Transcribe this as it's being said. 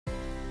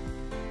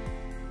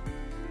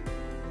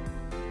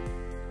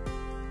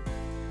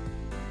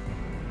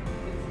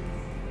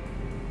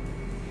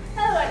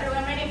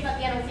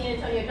again with San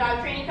Antonio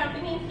Dog Training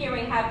Company. Here we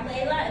have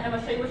Layla, and I'm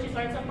going to show you what she's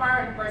learned so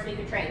far in the first week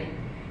of training.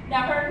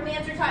 Now, her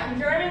commands are taught in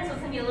German, so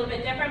it's going to be a little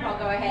bit different, but I'll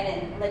go ahead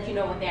and let you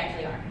know what they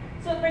actually are.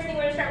 So the first thing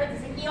we're going to start with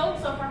is a heel.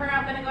 So for her,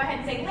 I'm going to go ahead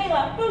and say,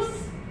 Layla,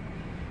 boost.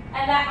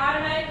 And that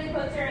automatically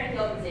puts her in a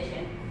heel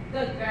position.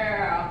 Good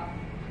girl.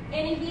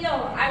 In a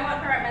heel, I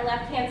want her at my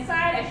left-hand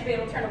side. I should be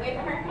able to turn away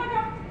from her. Come on,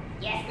 girl.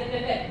 Yes, good,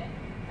 good, good.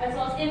 As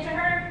well as into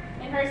her,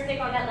 and her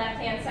stick on that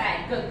left-hand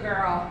side. Good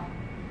girl.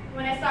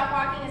 When I stop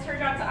walking, it's her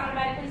job to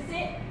automatically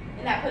sit,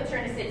 and that puts her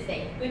in a sit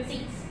state. Good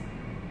seats.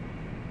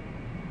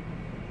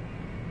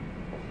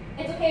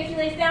 It's okay if she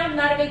lays down,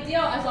 not a big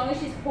deal, as long as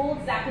she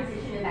holds that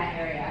position in that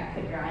area.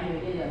 Good girl, I know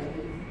you do it.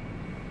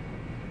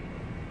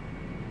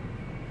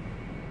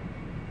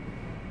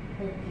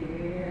 Good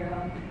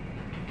girl.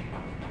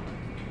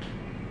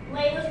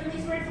 Layla's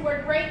release word is the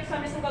word break, so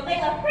I'm just going to go,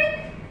 Layla,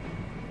 break.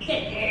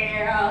 Good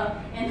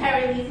girl. And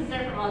that releases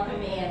her from all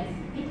commands.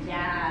 Good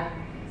job.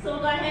 So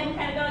we'll go ahead and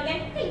kind of go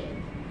again. Hey.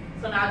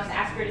 So now I'll just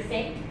ask her to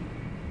say,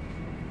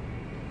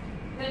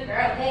 good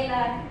girl,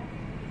 Layla.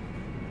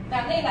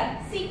 Now,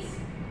 Layla, seats.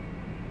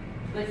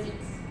 Good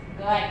seats.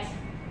 Good.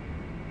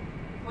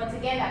 Once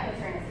again, that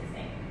puts her in a sit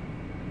state.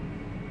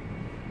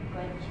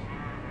 Good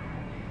job.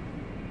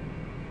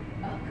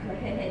 Oh,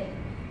 good.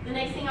 The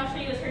next thing I'll show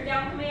you is her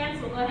down command,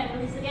 so we'll go ahead and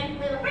release again.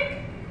 Layla, break.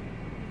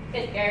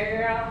 Good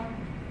girl.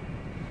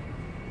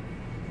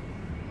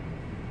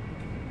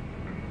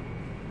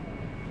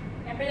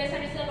 And for this,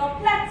 I'm just going to go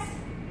flats.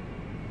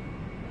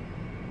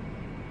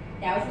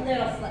 That was a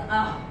little slow.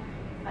 Oh,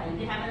 you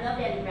can have a little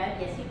belly rub.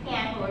 Yes, you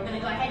can. But we're going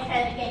to go ahead and try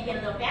it again. Get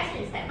a little faster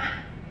this time,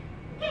 huh?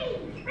 Okay,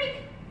 break.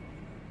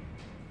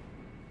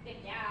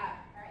 Good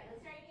job. All right,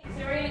 let's try it again.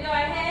 So we're going to go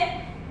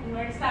ahead and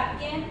we're going to stop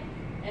again.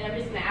 And I'm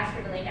just going to ask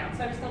her to lay down.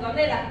 So I'm just going to go,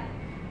 Layla,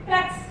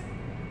 flats.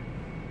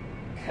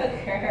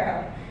 Good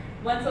girl.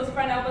 Once those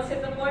front elbows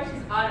hit the floor,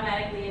 she's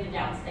automatically in the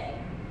down stay.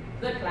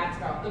 Good flats,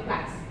 girl. Good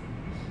flats.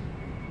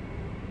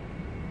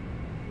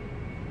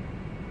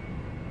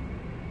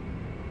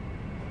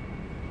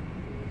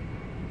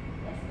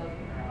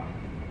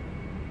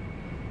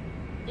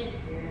 Good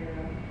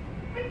girl.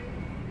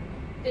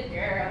 Good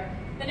girl.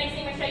 The next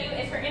thing I'm going to show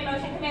you is her in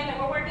motion command that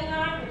we're working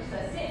on, which is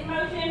a sit in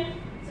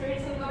motion. So we're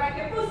just going to go back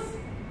here, boost.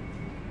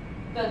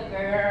 Good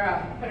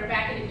girl. Put her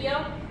back in the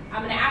heel.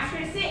 I'm going to ask her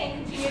to sit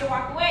and continue to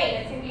walk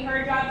away. It's going to be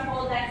her job to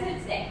hold that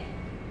sit stay.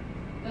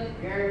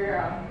 Good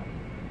girl.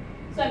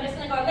 So I'm just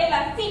going to go,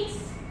 Layla, seats.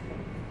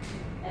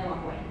 And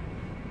walk away.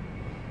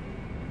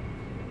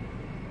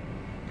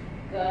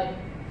 Good.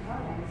 Oh,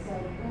 that was so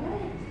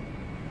good.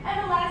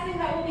 And the last thing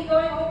that we'll be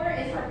going over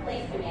is her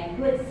place command.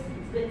 Good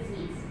seats, good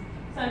seats.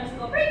 So I'm just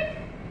going to break,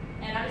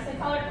 and I'm just going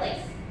to tell her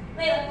place.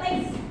 Layla,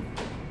 place.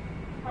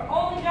 Her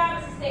only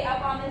job is to stay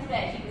up on this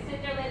bed. She can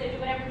sit there, Layla, do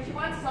whatever she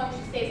wants as long as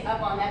she stays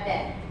up on that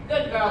bed.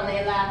 Good girl,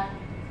 Layla.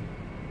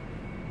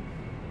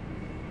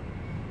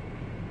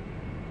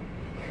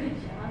 Good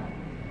job.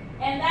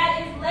 And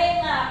that is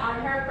Layla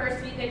on her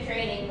first week of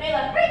training.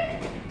 Layla,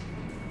 break.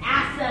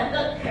 Awesome,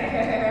 good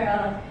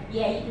girl.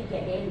 Yeah, you can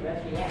get baby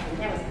rush for that.